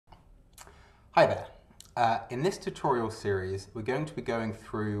Hi there. In this tutorial series, we're going to be going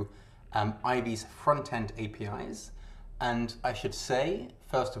through Ivy's front-end APIs. And I should say,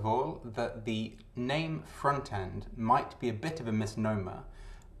 first of all, that the name front-end might be a bit of a misnomer,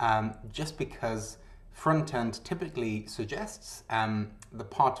 just because front-end typically suggests the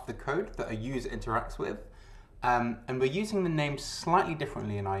part of the code that a user interacts with. And we're using the name slightly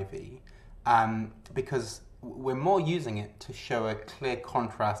differently in Ivy because we're more using it to show a clear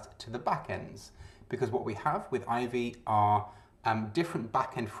contrast to the backends, because what we have with Ivy are different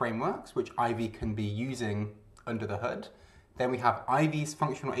backend frameworks which Ivy can be using under the hood. Then we have Ivy's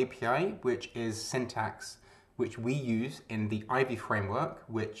functional API, which is syntax which we use in the Ivy framework,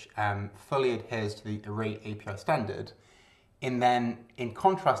 which fully adheres to the Array API standard. And then in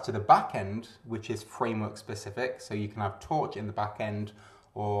contrast to the backend, which is framework specific, so you can have Torch in the backend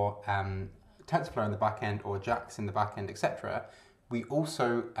or TensorFlow in the backend or JAX in the backend, etc. We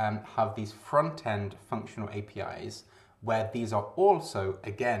also have these front-end functional APIs where these are also,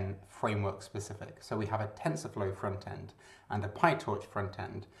 again, framework specific. So we have a TensorFlow front-end and a PyTorch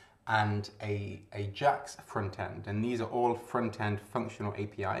front-end and a JAX front-end. And these are all front-end functional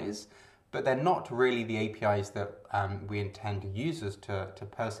APIs, but they're not really the APIs that we intend users to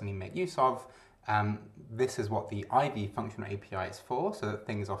personally make use of. This is what the Ivy functional API is for, so that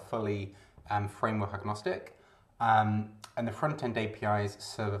things are fully framework agnostic. And the front-end APIs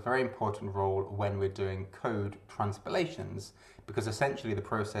serve a very important role when we're doing code transpilations, because essentially the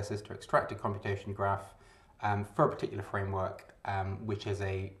process is to extract a computation graph for a particular framework, which is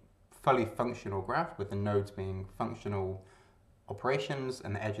a fully functional graph with the nodes being functional operations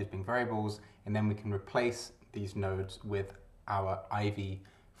and the edges being variables, and then we can replace these nodes with our Ivy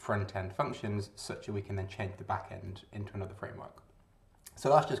front-end functions such that we can then change the backend into another framework. So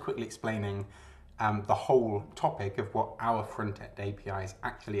that's just quickly explaining the whole topic of what our front-end APIs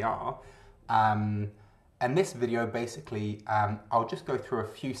actually are. And this video, basically, I'll just go through a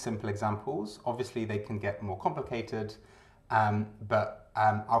few simple examples. Obviously, they can get more complicated, but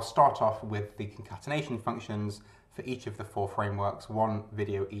I'll start off with the concatenation functions for each of the four frameworks, one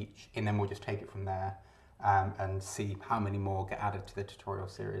video each, and then we'll just take it from there and see how many more get added to the tutorial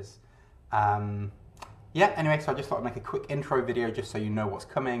series. Yeah, anyway, so I just thought I'd make a quick intro video just so you know what's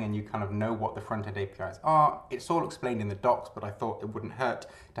coming and you kind of know what the front-end APIs are. It's all explained in the docs, but I thought it wouldn't hurt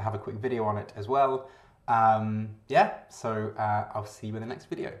to have a quick video on it as well. Yeah, so I'll see you in the next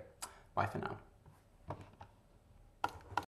video. Bye for now.